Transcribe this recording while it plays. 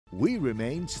We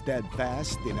remain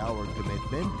steadfast in our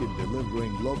commitment in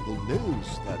delivering local news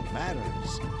that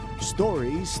matters,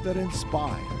 stories that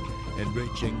inspire,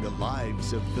 enriching the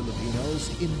lives of Filipinos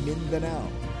in Mindanao,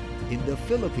 in the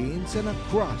Philippines and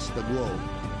across the globe.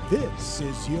 This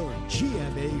is your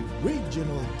GMA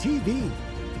Regional TV,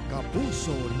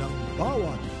 kapuso ng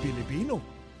bawat Pilipino.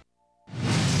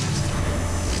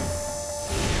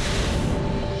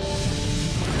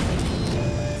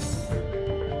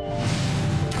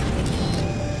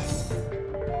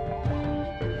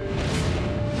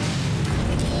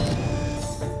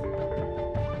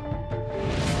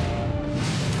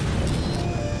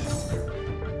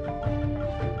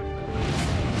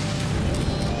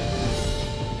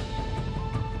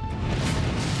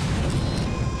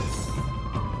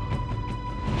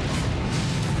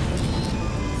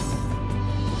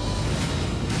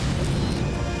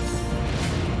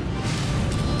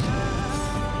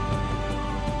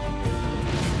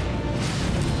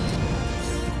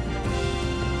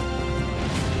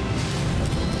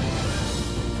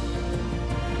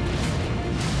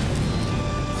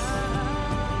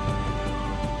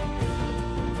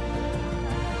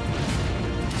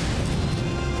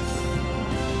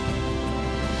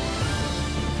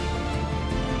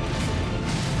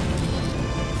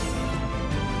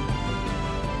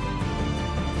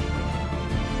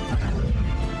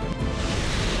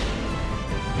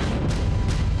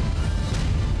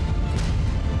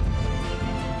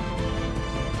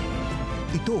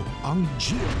 Ito ang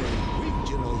GMA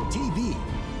Regional TV,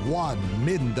 One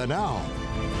Mindanao.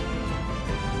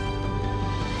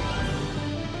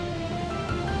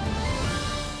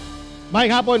 May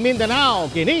hapon Mindanao,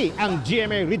 kini ang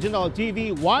GMA Regional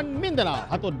TV 1 Mindanao.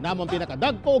 Hatod namon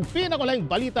pinakadagko ug pinakulaing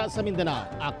balita sa Mindanao.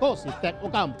 Ako si Tek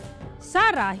Ocampo.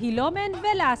 Sara Hilomen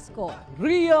Velasco.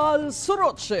 Real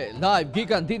Suroche, live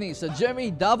gikan dinhi sa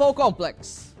GMA Davao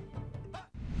Complex.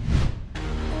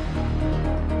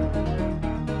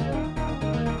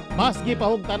 Maski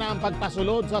pahugtan ang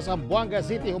pagpasulod sa Zamboanga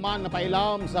City human na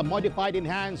pailam sa Modified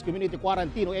Enhanced Community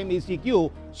Quarantine o MECQ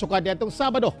sukad nitong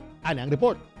Sabado. Ano ang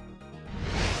report?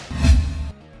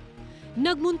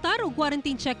 Nagmuntar og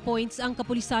quarantine checkpoints ang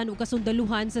kapulisan ug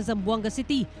kasundaluhan sa Zamboanga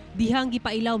City. Dihang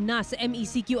gipailaw na sa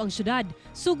MECQ ang syudad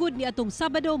sugod ni atong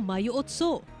Sabado, Mayo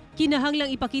 8. Kinahanglang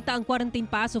ipakita ang quarantine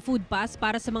pass o food pass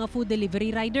para sa mga food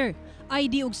delivery rider.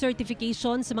 ID ug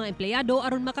certification sa mga empleyado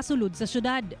aron makasulod sa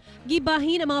syudad.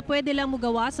 Gibahin ang mga pwede lang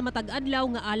mugawa sa matag adlaw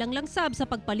nga alang langsab sa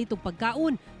pagpalit og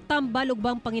pagkaon, tambal ug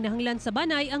bang panginahanglan sa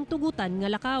banay ang tugutan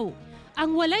nga lakaw.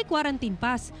 Ang walay quarantine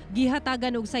pass,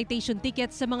 gihatagan og citation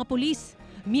tickets sa mga pulis.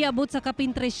 Miabot sa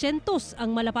kapin 300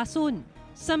 ang malapason.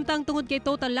 Samtang tungod kay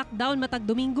total lockdown matag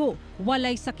Domingo,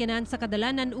 walay sakyanan sa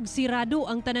kadalanan ug sirado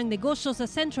ang tanang negosyo sa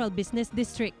Central Business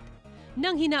District.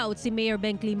 Nang hinaot si Mayor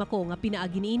Ben Climaco nga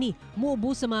pinaagi niini,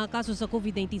 muubos sa mga kaso sa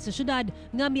COVID-19 sa syudad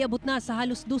nga miabot na sa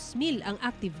halos 2,000 ang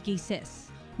active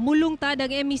cases. Mulungtad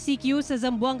ang MECQ sa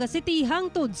Zamboanga City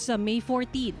hangtod sa May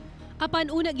 14.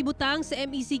 Apan una gibutang sa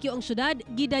MECQ ang syudad,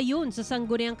 gidayon sa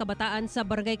Sangguniang Kabataan sa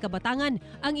Barangay Kabatangan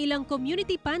ang ilang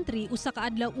community pantry usa ka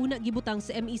adlaw una gibutang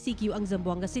sa MECQ ang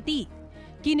Zamboanga City.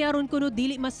 Kiniaron kuno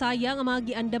dili masayang ang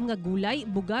mga giandam nga gulay,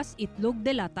 bugas, itlog,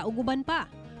 delata ug uban pa.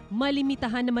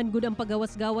 Malimitahan naman gud ang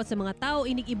pagawas-gawas sa mga tao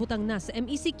inig ibutang na sa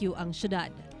MECQ ang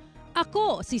syudad.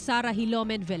 Ako si Sara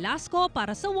Hilomen Velasco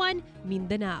para sa One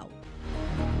Mindanao.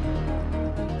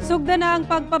 Sugda na ang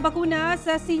pagpabakuna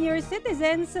sa senior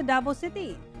citizens sa Davao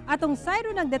City. Atong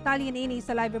sayro ng detalye niini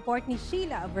sa live report ni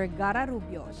Sheila Vergara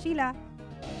Rubio. Sheila.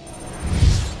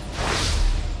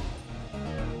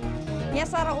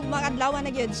 Yes, Sara, ug mga adlaw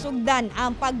na gyud sugdan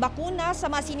ang pagbakuna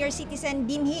sa mga senior citizen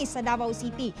dinhi sa Davao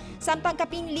City. Samtang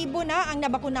kapin libo na ang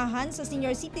nabakunahan sa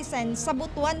senior citizen sa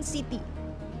Butuan City.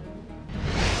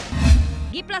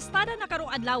 Giplastada na karong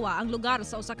adlaw ang lugar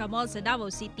sa usa ka mall sa Davao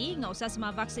City nga usa sa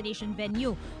mga vaccination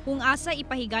venue kung asa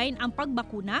ipahigayon ang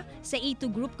pagbakuna sa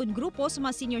A2 group kun grupo sa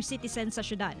mga senior citizens sa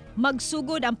syudad.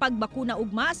 Magsugod ang pagbakuna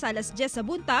ugma sa alas 10 sa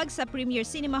buntag sa Premier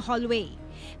Cinema Hallway.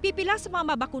 Pipila sa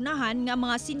mga mabakunahan nga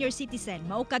mga senior citizen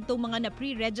mao kadtong mga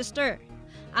na-pre-register.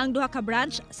 Ang duha ka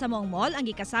branch sa maong mall ang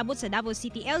gikasabot sa Davao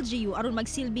City LGU aron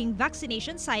magsilbing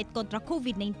vaccination site kontra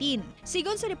COVID-19.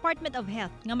 Sigon sa Department of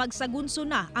Health nga magsagunso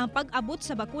na ang pag-abot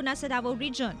sa bakuna sa Davao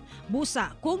Region.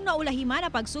 Busa, kung naulahiman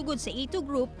na pagsugod sa A2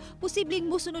 group,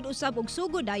 posibleng musunod usab og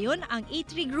sugod dayon ang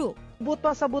A3 group. Buto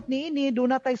sabot niini do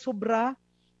na tay sobra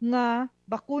nga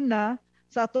bakuna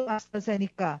sa atong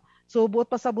AstraZeneca. So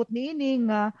buot pasabot niini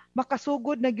nga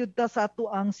makasugod na gyud ta sa ato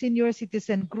ang senior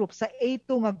citizen group sa A2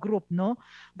 nga group, no.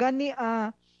 Gani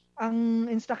ang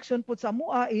instruction pud sa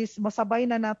mua is masabay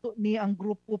na nato ni ang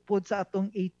grupo pud sa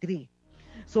atong A3.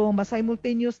 So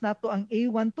simultaneous nato ang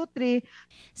A123.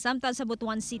 Samtang sa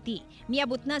Butuan City,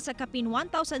 miabot na sa kapin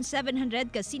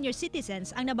 1,700 ka senior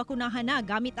citizens ang nabakunahan na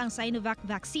gamit ang Sinovac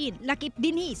vaccine. Lakip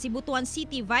dinhi si Butuan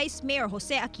City Vice Mayor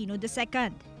Jose Aquino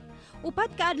II.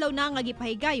 Upat ka adlaw na nga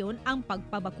gipahigayon ang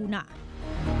pagpabakuna.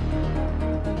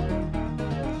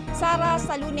 Sara,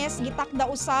 sa Lunes, gitakda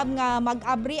usab nga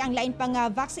mag-abri ang lain pang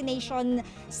vaccination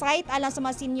site alang sa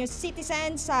mga senior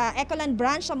citizens sa Ecoland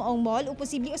branch sa Maong Mall. O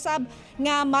posible usab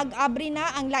nga mag-abri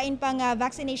na ang lain pang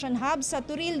vaccination hub sa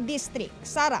Turil District.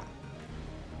 Sara.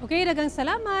 Okay, daghang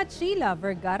salamat, Sheila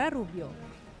Vergara Rubio.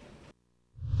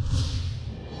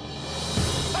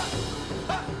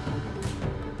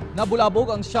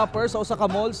 Nabulabog ang shopper sa usa ka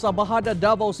mall sa Bahada,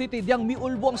 Davao City diyang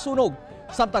miulbo ang sunog.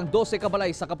 Samtang 12 ka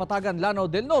balay sa Kapatagan, Lanao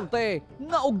del Norte,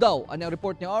 naugdaw. Ano ang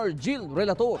report ni Jill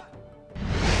Relator.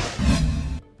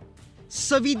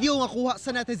 Sa video nga kuha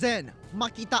sa netizen,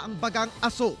 makita ang bagang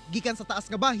aso gikan sa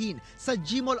taas nga bahin sa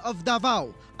G-Mall of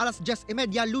Davao, alas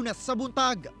 10:30 Lunes sa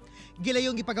buntag.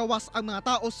 Gilayong gipagawas ang mga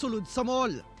tao sulod sa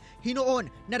mall.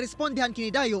 Hinuon, narespondihan kini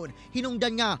dayon,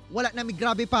 hinungdan nga wala na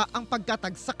migrabe pa ang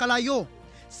pagkatag sa kalayo.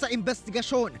 Sa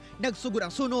investigasyon, nagsugod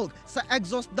ang sunog sa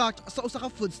exhaust duct sa usa ka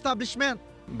food establishment.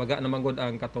 Baga naman gud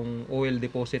ang katong oil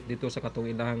deposit dito sa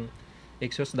katong ilang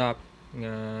exhaust duct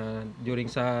nga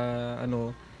during sa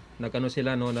nagano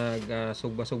sila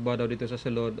nagsugba-sugba daw dito sa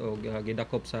sulod o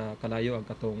gidakop sa kalayo ang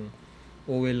katong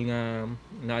oil nga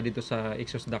naa dito sa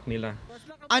exhaust duct nila.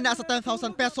 Ana sa 10,000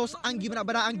 pesos ang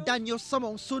gimanabara ang danyo sa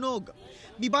maong sunog.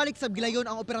 Mibalik sa gilayon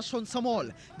ang operasyon sa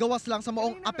mall, gawas lang sa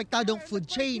maong apektadong food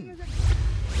chain.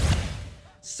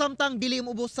 Samtang dili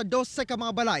ubos sa 12 ka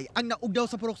mga balay ang naugdaw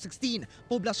sa Purok 16,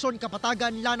 Poblasyon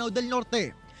Kapatagan, Lanao del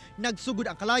Norte. Nagsugod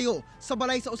ang kalayo sa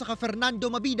balay sa usa ka Fernando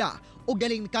Mabida ug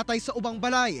daling mikatay sa ubang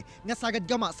balay nga sagad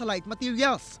gama sa light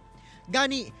materials.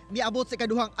 Gani, miabot sa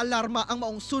ikaduhang alarma ang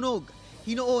maong sunog.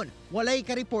 Hinuon, walay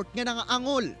ka-report nga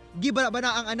nangaangol.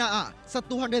 Gibara-bana ang anaa sa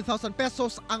 200,000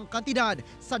 pesos ang kantidad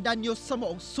sa danyo sa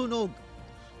maong sunog.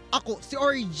 Ako si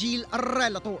Jill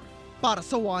Relator para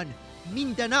sa One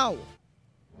Mindanao.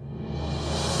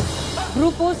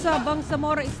 Grupo sa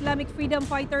Bangsamoro Islamic Freedom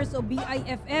Fighters o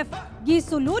BIFF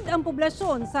gisulod ang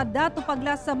poblasyon sa dato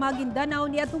paglas sa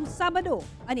Maguindanao niadtong Sabado.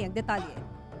 Ani ang detalye.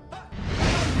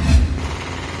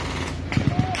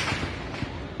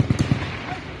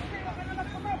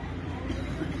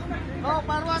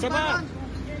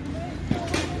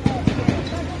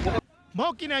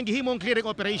 Mao kini ang gihimong clearing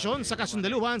operation sa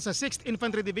kasundaluhan sa 6th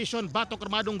Infantry Division Batok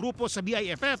Armadong Grupo sa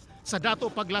BIFF sa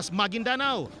dato paglas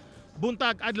Maguindanao.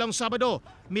 Buntag adlawng Sabado,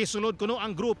 misulod kuno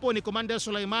ang grupo ni Commander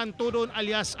Sulaiman Tudon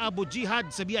alias Abu Jihad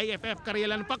sa BIFF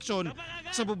Karyalan Faction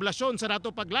sa poblasyon sa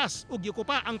dato paglas ug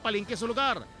gikupa ang palengke sa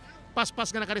lugar. Paspas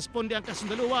nga nakaresponde ang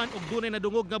kasundaluhan ug dunay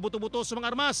nadungog nga buto-buto sa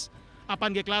mga armas.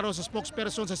 Apan giklaro sa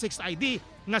spokesperson sa 6th ID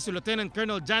nga si Lieutenant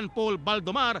Colonel John Paul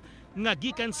Baldomar nga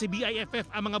gikan si BIFF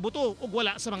ang mga buto ug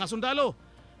wala sa mga sundalo.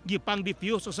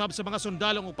 Gipang-defuse usab sa mga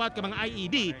sundalong upat ka mga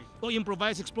IED o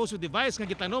improvised explosive device nga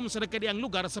gitanom sa nagkadiang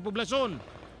lugar sa poblasyon.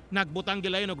 Nagbutang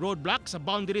gilayon og roadblock sa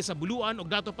boundary sa Buluan ug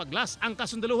dato Paglas ang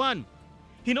kasundaluhan.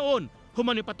 Hinuon,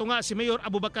 human patunga si Mayor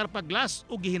Abubakar Paglas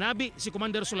ug gihinabi si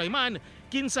Commander Sulaiman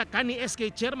kinsa kani SK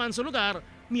chairman sa lugar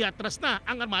miatras na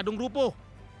ang armadong grupo.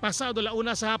 Pasado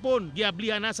launa sa hapon,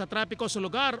 giablihan na sa trapiko sa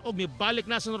lugar ug mibalik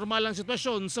na sa normalang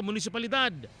sitwasyon sa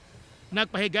munisipalidad.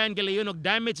 Nagpahigayon gilayon og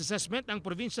damage assessment ang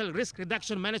Provincial Risk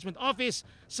Reduction Management Office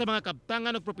sa mga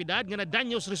kabtangan og propiedad nga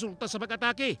nadanyos resulta sa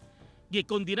pag-atake.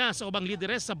 Gikondina sa ubang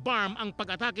lideres sa BARM ang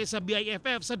pag-atake sa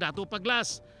BIFF sa dato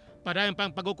Paglas. Padayon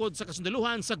pang pagukod sa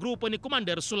kasundaluhan sa grupo ni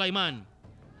Commander Sulaiman.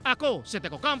 Ako si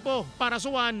Teco Campo para sa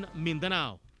One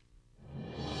Mindanao.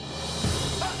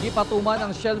 Gipatuman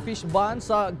ang shellfish ban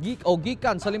sa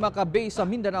gikan sa 5 ka bay sa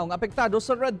Mindanao nga apektado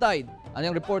sa red tide.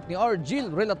 Ano ang report ni Jill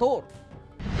Relator.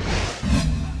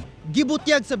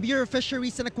 Gibutyag sa Bureau of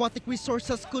Fisheries and Aquatic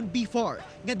Resources kun BFAR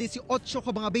nga 18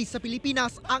 ka mga bay sa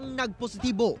Pilipinas ang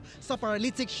nagpositibo sa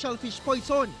paralytic shellfish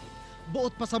poison.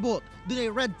 Buot pasabot,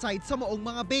 dunay red tide sa maong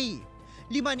mga bay.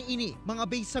 5 niini mga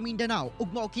bay sa Mindanao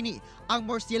ug mao kini ang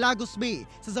Murciélagos Bay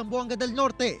sa Zamboanga del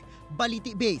Norte,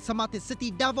 Baliti Bay sa Matis City,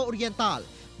 Davao Oriental,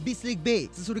 Bislig Bay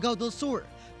sa Surigao del Sur,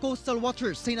 Coastal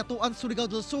Waters sa Inatuan,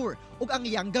 Surigao del Sur ug ang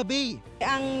Lianga Bay.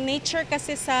 Ang nature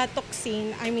kasi sa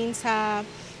toxin, sa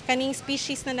kaning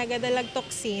species na nagadalag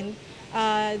toxin,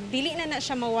 dili na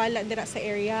siya mawala dira sa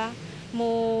area.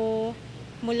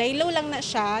 Mulaylo lang na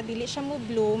siya, dili siya mo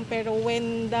bloom, pero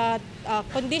when the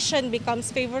condition becomes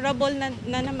favorable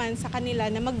na naman sa kanila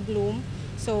na mag-bloom,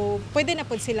 so pwede na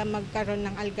po sila magkaroon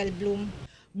ng algal bloom.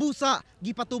 Busa,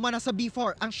 gipatuman na sa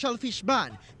BFAR ang shellfish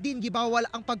ban, din gibawal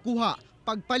ang pagkuha,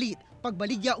 pagpalit,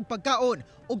 pagbaligya ug pagkaon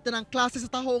ug tanang klase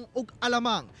sa tahong ug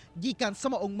alamang gikan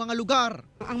sa maong mga lugar.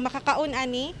 Ang makakaon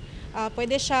ani,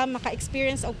 pwede siya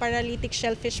maka-experience og paralytic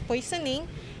shellfish poisoning,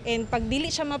 and pag dili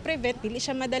siya ma-prevent, dili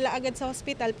siya madala agad sa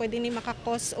hospital, pwede ni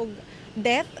maka-cause og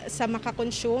death sa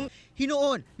makakonsume.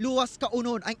 Hinoon, luwas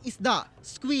kaunon ang isda,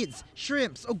 squids,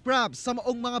 shrimps ug crabs sa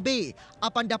maong mga bay,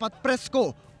 apan dapat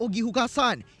presko o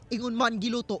gihugasan, ingon man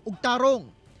giluto ug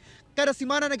tarong. Kada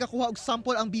semana nagakuha og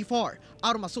sample ang B4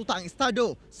 aron masuta ang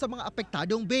estado sa mga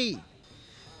apektadong bay.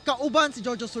 Kauban si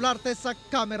Jojo Solarte sa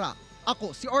kamera.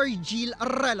 Ako si Orgil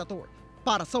Relator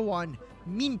para sa One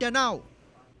Mindanao.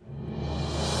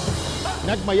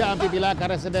 Nagmaya ang pipila ka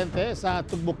residente sa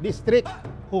Tugbok District.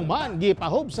 Human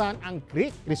gipahubsan ang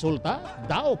creek, resulta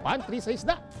daw pantry sa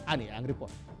isda. Ani ang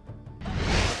report.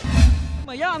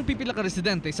 Maya ang pipila ka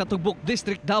residente sa Tugbok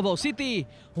District, Davao City.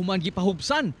 Human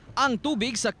gipahubsan ang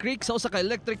tubig sa creek sa usa ka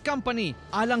electric company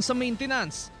alang sa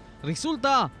maintenance.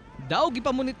 Resulta, daw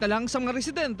gipamunit na lang sa mga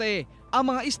residente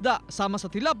ang mga isda sama sa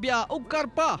tilapia o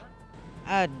karpa.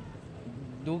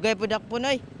 Dugay po dakpo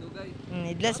noy. Dugay.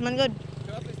 Idlas man god.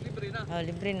 So at least libre na.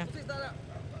 Libre na.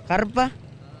 Karpa.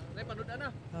 Nay panuda na.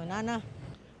 Nana.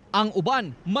 Ang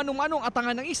uban, manong-manong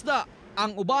atangan ng isda.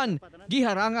 Ang uban,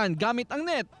 giharangan gamit ang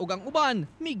net ug ang uban,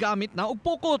 migamit na og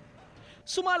pukot.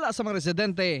 Sumala sa mga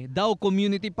residente, daw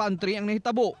community pantry ang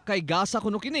nahitabo kay gasa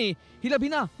kuno kini, hilabi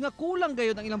na nga kulang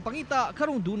gayud ang ilang pangita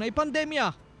karong dunay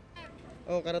pandemya.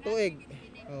 Karatuig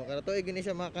gini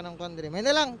siya makanang pantry. May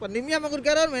na lang, pandemya magud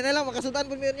karon, may na lang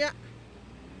makasutan pud niya.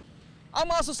 Ang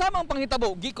mga susamang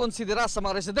panghitabo gikonsidera sa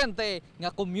mga residente nga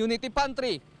community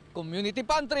pantry. Community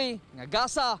pantry nga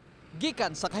gasa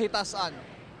gikan sa kahitasan.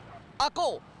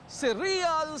 Ako, si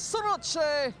Real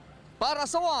Soroche para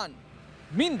sa One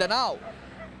Mindanao.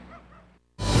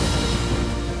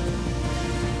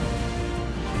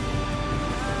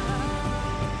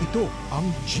 Ito ang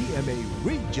GMA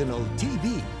Regional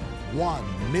TV, One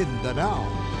Mindanao.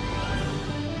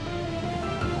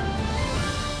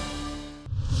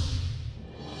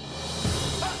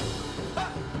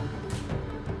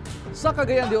 Sa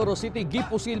Cagayan de Oro City,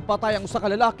 gipusil patay ang usa ka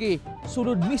lalaki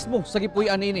sulod mismo sa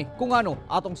gipuy-an ini. Kung ano,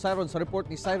 atong sayron sa report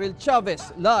ni Cyril Chavez.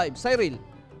 Live, Cyril.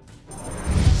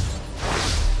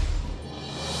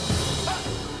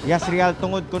 Yes, Real,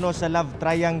 tungod kuno sa love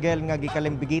triangle nga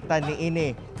gikalimbigitan ni ini,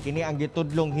 kini ang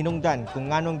gitudlong hinungdan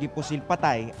kung nganong gipusil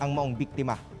patay ang maong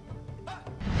biktima.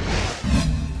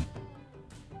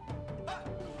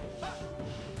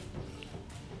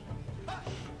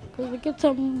 Kasakit sa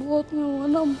buot nga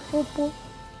walang popo.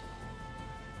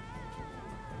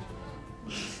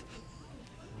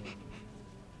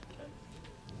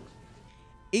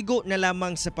 Igo na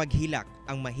lamang sa paghilak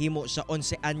ang mahimo sa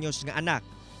 11 anyos nga anak.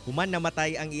 Human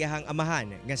namatay ang iyahang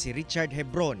amahan nga si Richard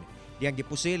Hebron. Diyang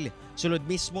gipusil sulod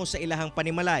mismo sa ilahang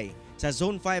panimalay sa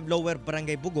Zone 5 Lower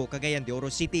Barangay Bugo, Cagayan de Oro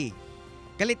City.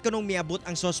 Kalit kanong miabot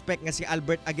ang sospek nga si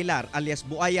Albert Aguilar alias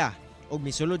Buaya ug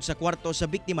misulod sa kwarto sa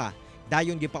biktima.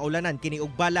 Dayon gipaulanan kini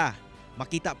og bala.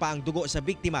 Makita pa ang dugo sa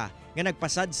biktima nga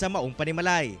nagpasad sa maong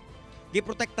panimalay.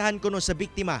 Giprotektahan kuno sa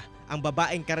biktima ang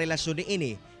babaeng karelasyon ni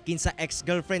ini kinsa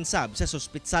ex-girlfriend sab sa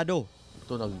suspitsado.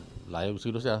 Ito naglayo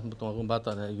siguro siya, butong akong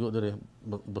bata na igo diri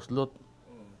buslot.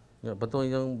 Ya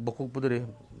patong yung bukog po diri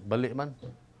bali man.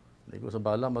 Igo sa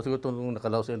bala, masigo tong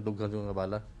nakalaw sa dugan yung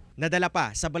bala. Nadala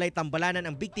pa sa balay tambalanan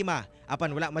ang biktima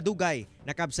apan wala madugay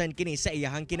nakabsan kini sa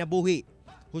iyahang kinabuhi.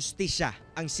 Hustisya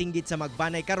ang singgit sa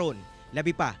magbanay karon,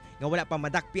 labi pa nga wala pa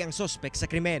madakpi ang sospek sa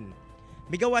krimen.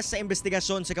 Migawas sa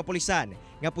investigasyon sa kapulisan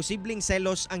nga posibleng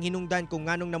selos ang hinungdan kung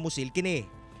nganong namusil kini.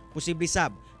 Posible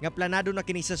sab nga planado na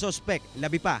kini sa sospek,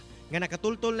 labi pa nga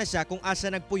nakatultol na siya kung asa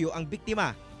nagpuyo ang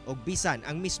biktima o bisan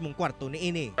ang mismong kwarto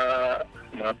ni ini.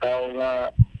 Mga tao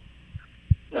nga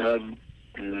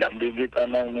nabigit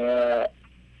anang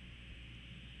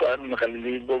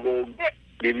makalilibog o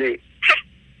dili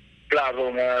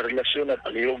klaro nga relasyon at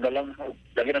palihog na lang.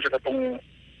 Lagi na sa katong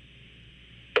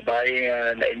babae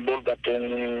na involved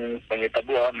atong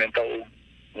pangitabuha, menta o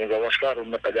nga gawas karon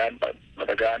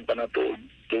matagaan pa na to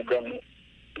tugang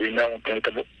linaw ang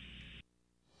pangitabo.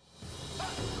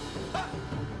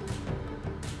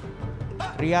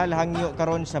 Real hangyo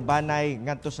karon sa banay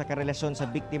ngadto sa karelasyon sa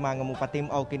biktima nga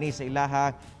mupatimaw kini sa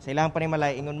ilahang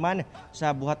panimalay ingon man sa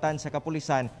buhatan sa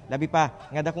kapulisan, labi pa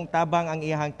nga dakong tabang ang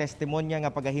iyahang testimonya nga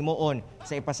pagahimuon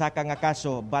sa ipasaka nga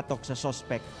kaso batok sa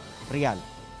suspect. Real.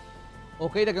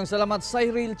 Okay, daghang salamat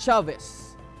Cyril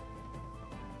Chavez.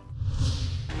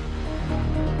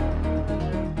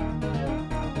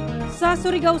 Sa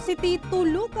Surigao City,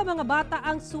 tulo ka mga bata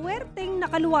ang suwerteng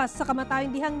nakaluwas sa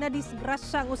kamatayon dihang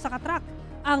nadisgrasya ang usa ka truck.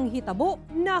 Ang hitabo,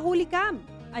 nahulikam.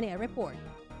 Ania report.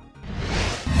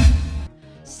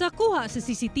 Sa kuha sa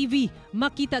CCTV,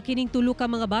 makita kining tulo ka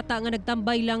mga bata nga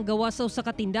nagtambay lang gawa sa usa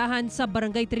ka tindahan sa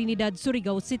Barangay Trinidad,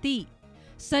 Surigao City.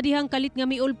 Sa dihang kalit nga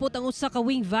miulpot ang usa ka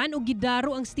wing van ug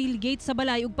gidaro ang steel gate sa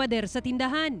balay ug pader sa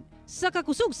tindahan. Sa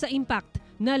kakusog sa impact,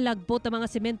 nalagpot ang mga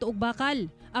semento ug bakal.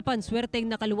 Apan swerteng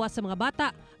nakaluwas sa mga bata,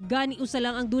 gani usa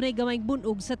lang ang dunay gamayng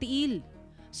bunog sa tiil.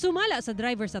 Sumala sa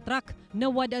driver sa truck,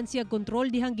 nawadan siya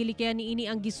kontrol dihang gilikayan niini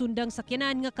ang gisundang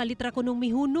sakyanan nga kalitra kunong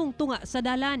mihunong tunga sa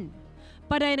dalan.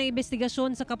 Padayon ang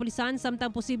investigasyon sa kapulisan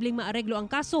samtang posibleng maareglo ang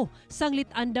kaso,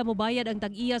 sanglit anda mobayad ang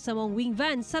tag-iya sa mga wing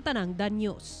van sa tanang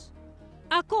danyos.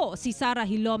 Ako si Sara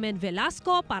Hilomen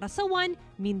Velasco para sa One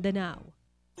Mindanao.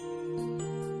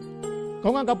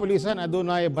 Kung ang kapulisan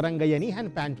adunay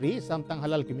barangayanihan pantry samtang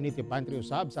halal community pantry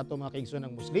usab sa ato mga kaigsoon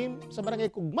ng Muslim, sa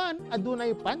barangay Kugman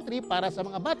adunay pantry para sa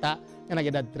mga bata nga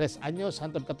nag-edad 3 anyos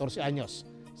hangtod 14 anyos.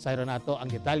 Sayro nato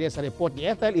ang detalye sa report ni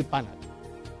Ethel Ipanag.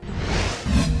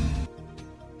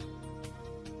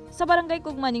 Sa barangay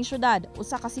Kugmaning Syudad,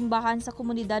 usa ka simbahan sa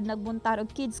komunidad nagbuntar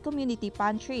og Kids Community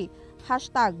Pantry,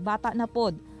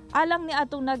 #BataNapod, alang ni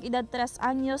atong nag-edad 3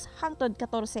 anyos hangtod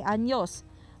 14 anyos.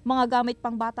 Mga gamit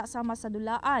pang bata sama sa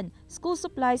dulaan, school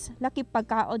supplies, lakip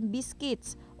pagkaon,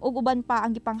 biscuits, ug uban pa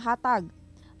ang gipanghatag.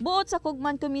 Buot sa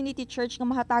Kugman Community Church nga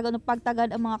mahatagan og pagtagad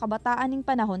ang mga kabataan ning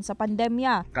panahon sa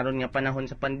pandemya. Karon nga panahon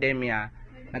sa pandemya,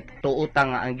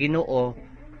 nagtuutang nga ang Ginoo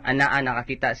anaa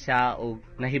nakakita siya o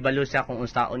nahibalo siya kung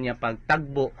unsaon niya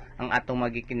pagtagbo ang atong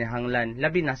magikinahanglan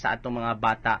labi na sa atong mga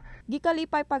bata.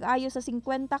 Gikalipay pag-ayo sa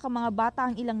 50 ka mga bata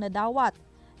ang ilang nadawat.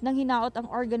 Nang hinaot ang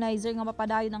organizer nga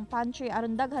mapadayon ng pantry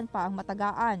aron daghan pa ang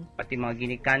matagaan. Pati mga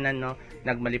ginikanan no,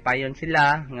 nagmalipayon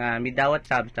sila nga midawat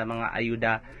sab sa mga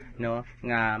ayuda no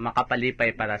nga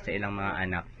makapalipay para sa ilang mga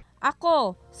anak.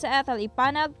 Ako sa Ethel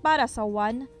Ipanag para sa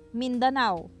One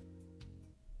Mindanao.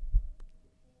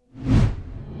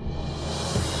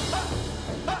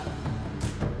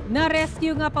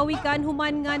 Na-rescue nga pawikan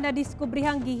human nga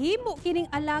nadiskubrihang gihimo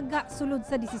kining alaga sulod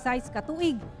sa 16 ka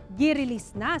tuig,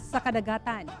 gi-release na sa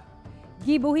kadagatan.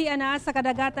 Gibuhian na sa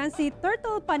kadagatan si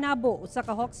Turtle Panabo, usa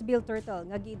ka hawksbill turtle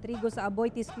nga giintrigo sa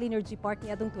Aboitiz Cleanergy Park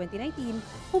niadtong 2019,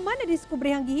 human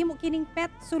nadiskubrihang gihimo kining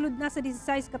pet sulod na sa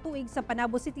 16 ka tuig sa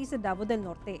Panabo City sa Davao del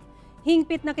Norte.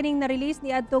 Hingpit na kining na-release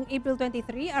niadtong April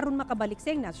 23 aron makabalik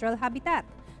sa natural habitat.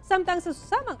 Samtang sa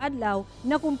susamang adlaw,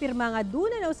 nakumpirma nga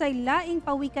duna na usay laing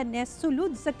pawikan nest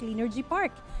sulod sa Cleanergy Park.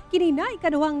 Kini na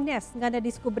ikaduhang nest nga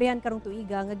nadiskubrihan karong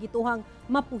tuiga nga gituhang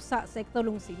mapusa sa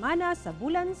iktulong semana sa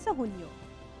bulan sa Hunyo.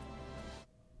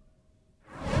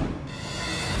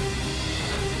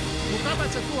 Mukabat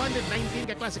sa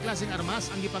 219 ka klase-klaseng armas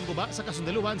ang gipangguba sa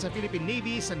kasundaluhan sa Philippine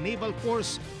Navy sa Naval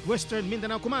Force Western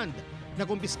Mindanao Command.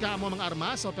 Nakumpiska ang mga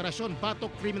armas sa Operasyon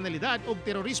Batok Kriminalidad o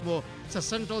Terorismo sa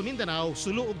Central Mindanao,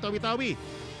 Sulu ug Tawi-Tawi.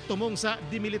 Tumong sa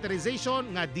demilitarization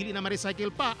nga dili na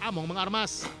ma-recycle pa among mga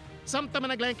armas.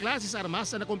 Samtang naglaing klase sa armas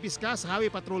na nakumpiska sa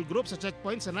Highway Patrol Group sa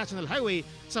checkpoint sa National Highway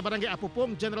sa Barangay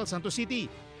Apupong, General Santos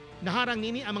City. Naharang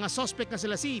nini ang mga suspect na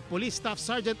sila si Police Staff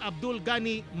Sergeant Abdul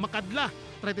Gani Makadla,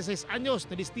 36 anyos,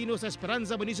 na destino sa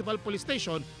Esperanza Municipal Police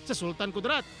Station sa Sultan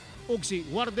Kudarat, ug si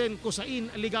Warden Kusain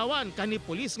Ligawan kani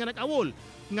pulis nga nag-awol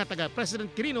nga taga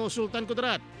President Quirino, Sultan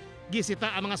Kudarat.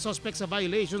 Gisita ang mga suspect sa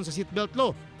violation sa seatbelt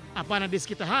law. Apan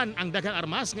nadiskitahan ang daghang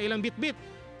armas nga ilang bitbit.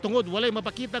 Tungod walay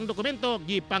mapakitang dokumento,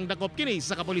 gipangdakop kini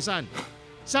sa kapulisan.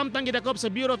 Samtang gidakop sa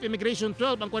Bureau of Immigration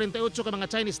 12 ang 48 ka mga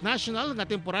Chinese national nga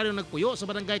temporaryong nagpuyo sa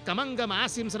barangay Kamanga,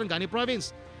 Maasim, Sarangani Province.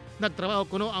 Nagtrabaho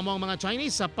kuno ang mga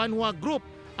Chinese sa Panhua Group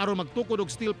aron magtukod og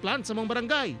steel plant sa mga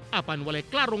barangay apan walay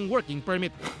klarong working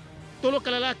permit. Tulo ka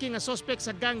lalaki nga suspect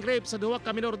sa gang rape sa duwa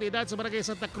ka minor de edad sa barangay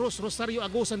Santa Cruz, Rosario,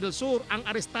 Agusan del Sur ang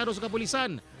arestado sa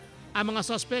kapulisan. Ang mga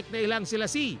suspect na ilang sila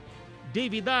si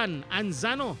Davidan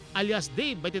Anzano alias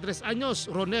Dave, 23 anyos,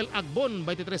 Ronel Agbon,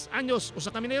 23 anyos, usa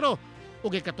ka minero,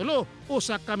 ug ikatulo,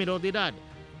 usa ka minor de edad.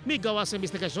 Migawa sa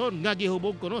investigasyon nga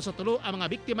gihubog kuno sa tulo ang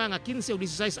mga biktima nga 15 o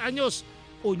 16 anyos.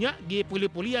 Unya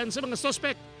gipuli-pulian sa mga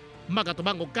suspect.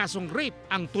 Magatubang og kasong rape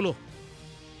ang tulo.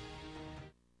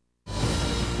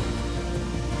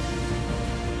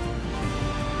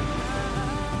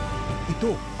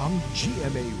 Ito ang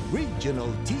GMA Regional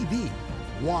TV,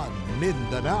 One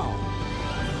Mindanao.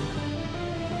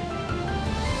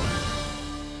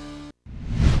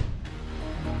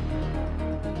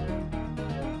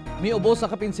 Miubos sa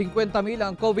kapin 50,000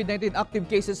 ang COVID-19 active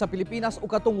cases sa Pilipinas o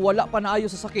katong wala pa naayo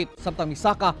sa sakit, samtang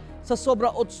misaka sa sobra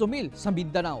 8,000 sa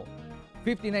Mindanao.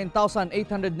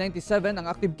 59,897 ang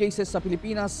active cases sa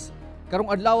Pilipinas. Karong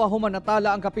adlaw human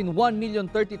natala ang kapin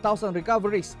 1,030,000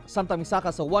 recoveries, samtang misaka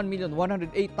sa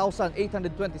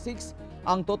 1,108,826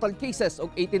 ang total cases ug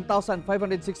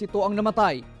 18,562 ang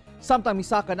namatay. Samtang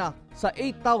misaka na sa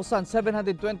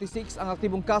 8,726 ang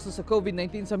aktibong kaso sa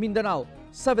COVID-19 sa Mindanao,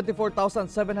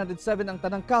 74,707 ang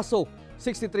tanang kaso,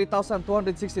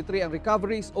 63,263 ang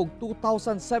recoveries ug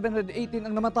 2,718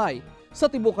 ang namatay. Sa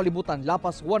tibuok kalibutan,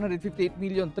 lapas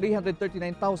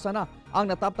 158,339,000 na ang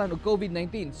nataptan og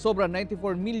COVID-19, sobra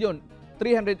 94,389,000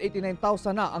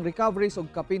 na ang recoveries ug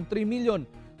kapin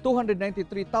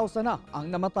 3,293,000 na ang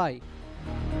namatay.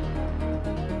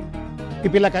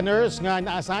 Pipila ka nurse nga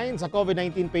na-assign sa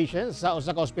COVID-19 patients sa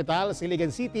usa ka ospital sa Iligan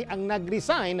City ang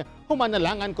nag-resign human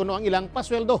nalangan kuno ang ilang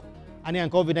pasweldo. Ani ang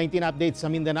COVID-19 update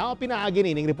sa Mindanao, pinaagi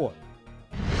nining report.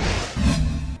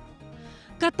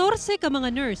 14 ka mga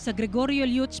nurse sa Gregorio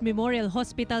Liuch Memorial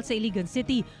Hospital sa Iligan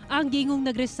City ang gingong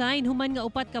nag-resign human nga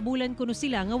 4 ka bulan kuno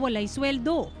sila nga walay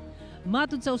sweldo.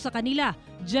 Matud sa usa kanila,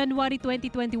 January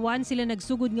 2021 sila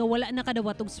nagsugod nga wala na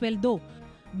kadawat og sweldo.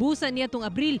 Busa niya tong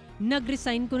Abril,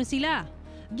 nag-resign kuno sila.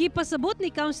 Gipasabot ni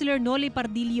Councilor Noli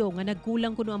Pardillo nga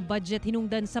nagkulang kuno ang budget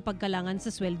hinungdan sa pagkalangan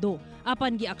sa sweldo.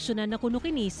 Apan giaksyonan na kuno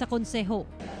kini sa konseho.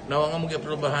 Nawa nga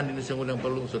mag-aprobahan din sa unang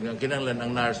palungsod nga kinahanglan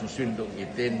ang nurse mo sweldo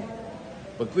itin.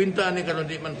 Pagkwintaan ni karon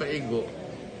di man paigo.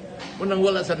 Unang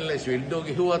wala sa nila sweldo,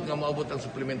 gihuwat nga maabot ang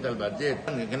supplemental budget.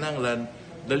 Kinahanglan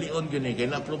dalion gyud ni kay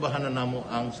naaprobahan na namo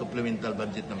ang supplemental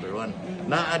budget number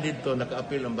 1. Naa didto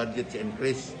naka-appeal ang budget sa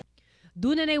increase.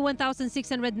 Doon na 1,690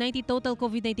 total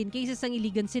COVID-19 cases ang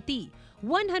Iligan City.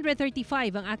 135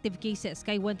 ang active cases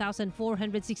kay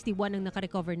 1,461 ang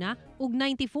nakarecover na ug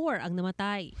 94 ang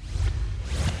namatay.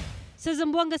 Sa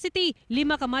Zamboanga City,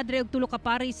 5 ka madre ug 3 ka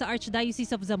pari sa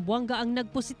Archdiocese of Zamboanga ang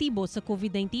nagpositibo sa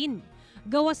COVID-19.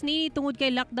 Gawas ni tungod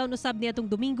kay lockdown usab niadtong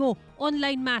Domingo,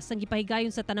 online mass ang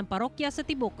gipahigayon sa tanang parokya sa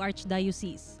tibok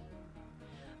Archdiocese.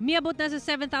 Miabot na sa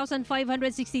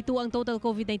 7,562 ang total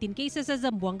COVID-19 cases sa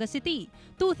Zamboanga City.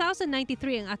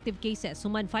 2,093 ang active cases,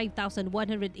 suman 5,180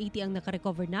 ang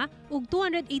nakarecover na ug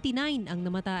 289 ang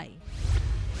namatay.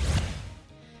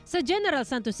 Sa General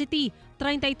Santos City,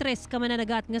 33 ka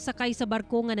mananagat nga sakay sa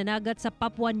barko nga nanagat sa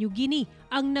Papua New Guinea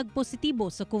ang nagpositibo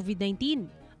sa COVID-19.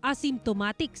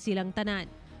 Asymptomatic silang tanan.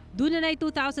 Doon na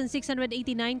 2,689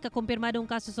 kakumpirmadong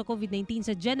kaso sa COVID-19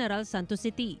 sa General Santos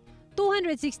City.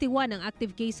 261 ang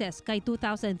active cases kay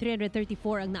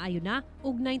 2,334 ang naayo na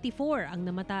ug 94 ang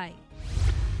namatay.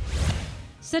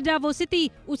 Sa Davao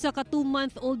City, usa ka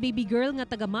 2-month-old baby girl nga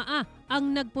taga-Maa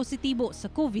ang nagpositibo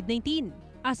sa COVID-19.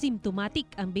 Asymptomatic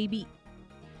ang baby.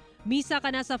 Misa ka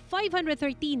na sa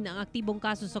 513 ang aktibong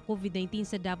kaso sa COVID-19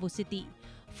 sa Davao City.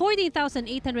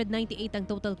 14,898 ang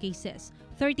total cases,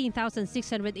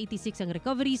 13,686 ang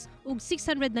recoveries ug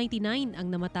 699 ang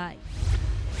namatay.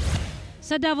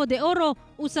 Sa Davao de Oro,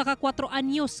 usa ka 4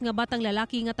 anyos nga batang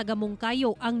lalaki nga taga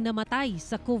Mongkayo ang namatay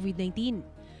sa COVID-19.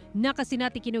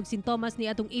 Nakasinati kini og sintomas ni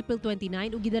atong April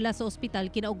 29 ug gidala sa ospital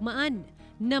kinaugmaan.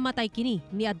 Namatay kini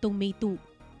ni adtong May 2.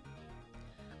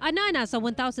 Anana sa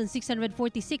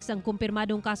 1,646 ang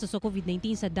kumpirmadong kaso sa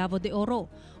COVID-19 sa Davao de Oro.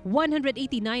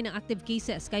 189 ang active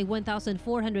cases kay 1,403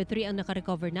 ang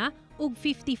nakarecover na ug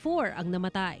 54 ang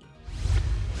namatay.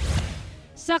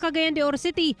 Sa Cagayan de Oro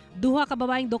City, 2 ka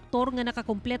babaeng doktor nga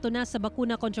nakakumpleto na sa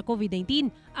bakuna kontra COVID-19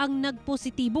 ang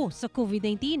nagpositibo sa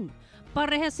COVID-19.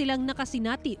 Parehas silang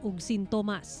nakasinati og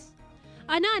sintomas.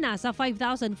 Anana sa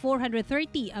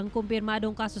 5,430 ang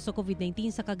kumpirmadong kaso sa COVID-19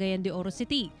 sa Cagayan de Oro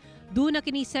City. Doon na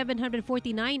kini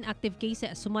 749 active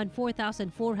cases, suman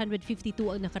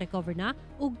 4,452 ang nakarecover na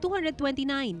ug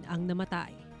 229 ang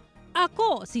namatay.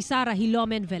 Ako si Sara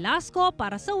Hilomen Velasco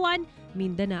para sa One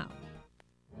Mindanao.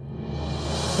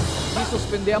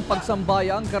 Isuspende ang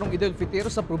pagsambayang karong Idul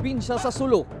Fitr sa probinsya sa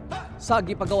Sulu. Sa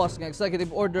gipagawas nga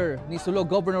executive order ni Sulu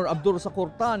Governor Abdur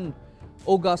Sakurtan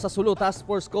o sa Sulu Task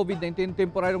Force COVID-19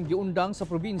 temporaryong giundang sa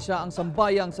probinsya ang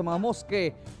sambayang sa mga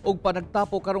moske o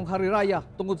panagtapo karong hariraya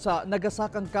tungod sa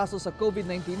nagasakang kaso sa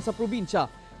COVID-19 sa probinsya.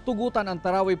 Tugutan ang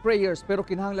tarawih prayers pero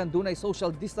kinahanglan dunay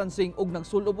social distancing ug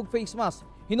nagsulob og face mask.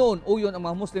 Hinoon uyon ang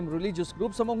mga Muslim religious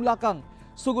group sa mong lakang.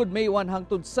 Sugod May 1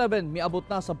 hangtod 7, miabot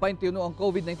na sa 21 ang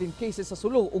COVID-19 cases sa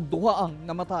Sulu ug 2 ang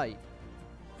namatay.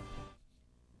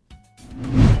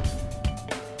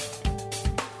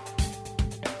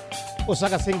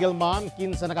 Usa ka single mom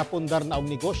kinsa nakapundar na og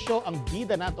negosyo ang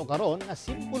bida nato karon nga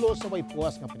simbolo sa way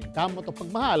puwas nga paningkamot o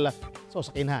pagmahal sa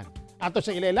usakinhan. Ato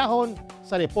sa ilailahon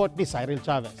sa report ni Cyril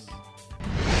Chavez.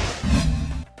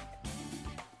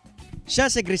 Siya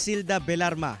si Griselda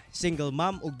Belarma, single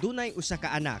mom ug dunay usa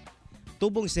ka anak.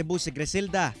 Tubong Cebu si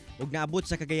Griselda ug naabot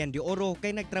sa Cagayan de Oro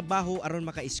kay nagtrabaho aron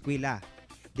makaeskwela.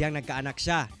 Diyang nagkaanak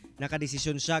siya,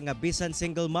 nakadesisyon siya nga bisan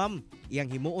single mom,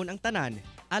 iyang himuon ang tanan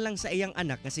alang sa iyang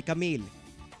anak nga si Camille.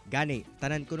 Gani,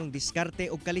 tanan ko nung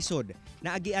diskarte o kalisod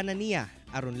na agianan niya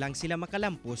aron lang sila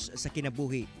makalampos sa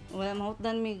kinabuhi. Wala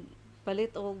mahutan mig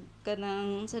palit og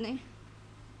kanang sana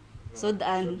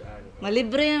sudan.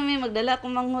 Malibre na may magdala ko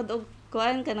manghod og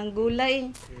kuan kanang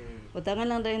gulay. Utangan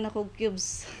lang dahil na kog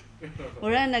cubes.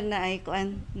 Mura nagnaay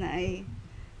kuan naay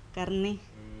karne.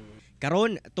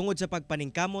 Karon tungod sa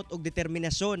pagpaningkamot og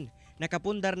determinasyon,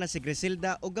 nakapundar na si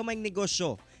Griselda og gamayng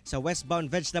negosyo sa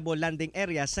westbound vegetable landing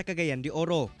area sa Cagayan de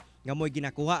Oro nga mo'y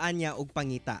ginakuhaan niya og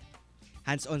pangita.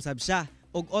 Hands-on sab siya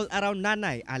og all-around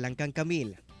nanay alang kang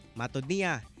Camille. Matod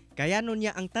niya, kayanon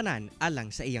niya ang tanan alang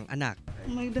sa iyang anak.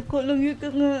 May dako lang yung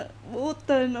nga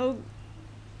buutan og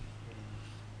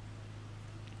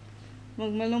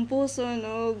magmalampuson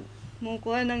og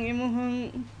mukuha ng imuhang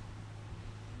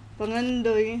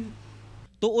pangandoy.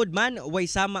 Tuod man, way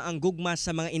sama ang gugma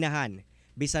sa mga inahan.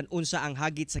 Bisan unsa ang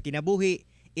hagit sa kinabuhi,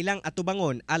 ilang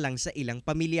atubangon alang sa ilang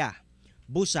pamilya.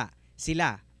 Busa,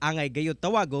 sila angay gayud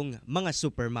tawagong mga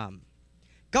supermom.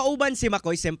 Kauban si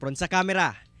Makoy Sempron sa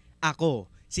kamera. Ako,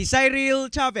 si Cyril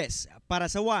Chavez para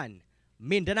sa One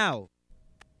Mindanao.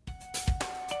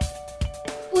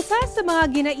 Usa sa mga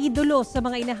ginaidolo sa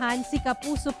mga inahan si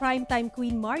Kapuso Primetime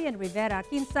Queen Marian Rivera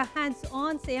kinsa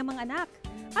hands-on sa iyang mga anak.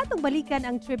 Atong balikan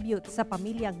ang tribute sa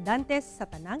pamilyang Dantes sa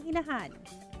tanang inahan.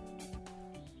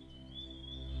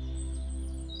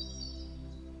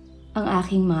 Ang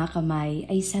aking mga kamay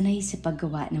ay sanay sa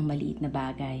paggawa ng maliit na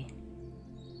bagay.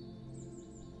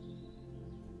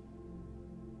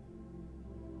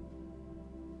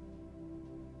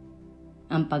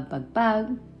 Ang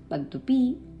pagpagpag,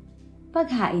 pagtupi,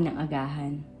 paghain ng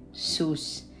agahan,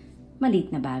 sus, maliit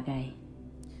na bagay.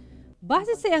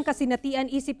 Base sa iyang kasinatian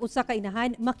isip usa ka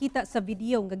inahan, makita sa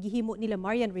video nga gihimo nila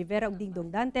Marian Rivera ug Dingdong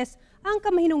Dantes ang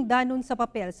kamahinungdanon sa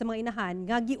papel sa mga inahan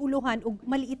nga giuluhan og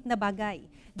maliit na bagay.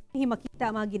 Dinhi makita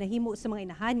ang mga ginahimo sa mga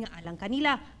inahan nga alang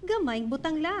kanila gamayng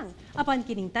butang lang. Apan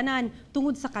kining tanan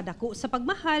tungod sa kadako sa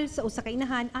pagmahal sa usa ka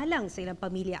inahan alang sa ilang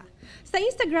pamilya. Sa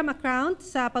Instagram account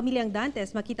sa pamilyang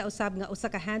Dantes makita usab nga usa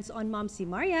ka hands-on mom si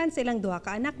Marian sa ilang duha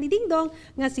ka anak ni Dingdong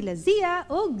nga sila Zia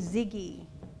ug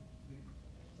Ziggy.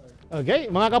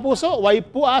 Okay, mga kapuso, way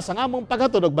puas ang among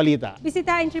paghatod og balita.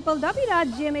 Bisitahin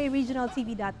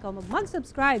www.gmaregionaltv.com ug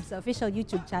mag-subscribe sa official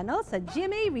YouTube channel sa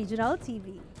GMA Regional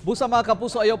TV. Busa mga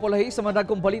kapuso, ayaw polahi sa mga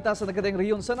dagkong balita sa nagkatayang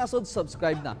rehiyon sa nasod,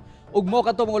 subscribe na. Ug mo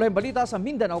kato mga ulahing balita sa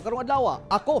Mindanao karong adlaw.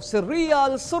 Ako si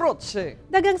Real Surotse.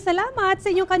 Dagang salamat sa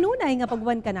inyong kanunay nga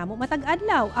pagwan kanamo matag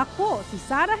adlaw. Ako si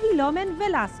Sara Hilomen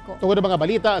Velasco. Tungod ang mga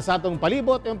balita sa atong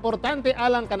palibot, importante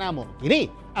alang kanamo. Kini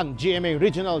ang GMA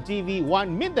Regional TV 1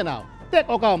 Mindanao. Tek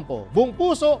Ocampo, buong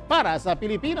puso para sa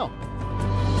Pilipino.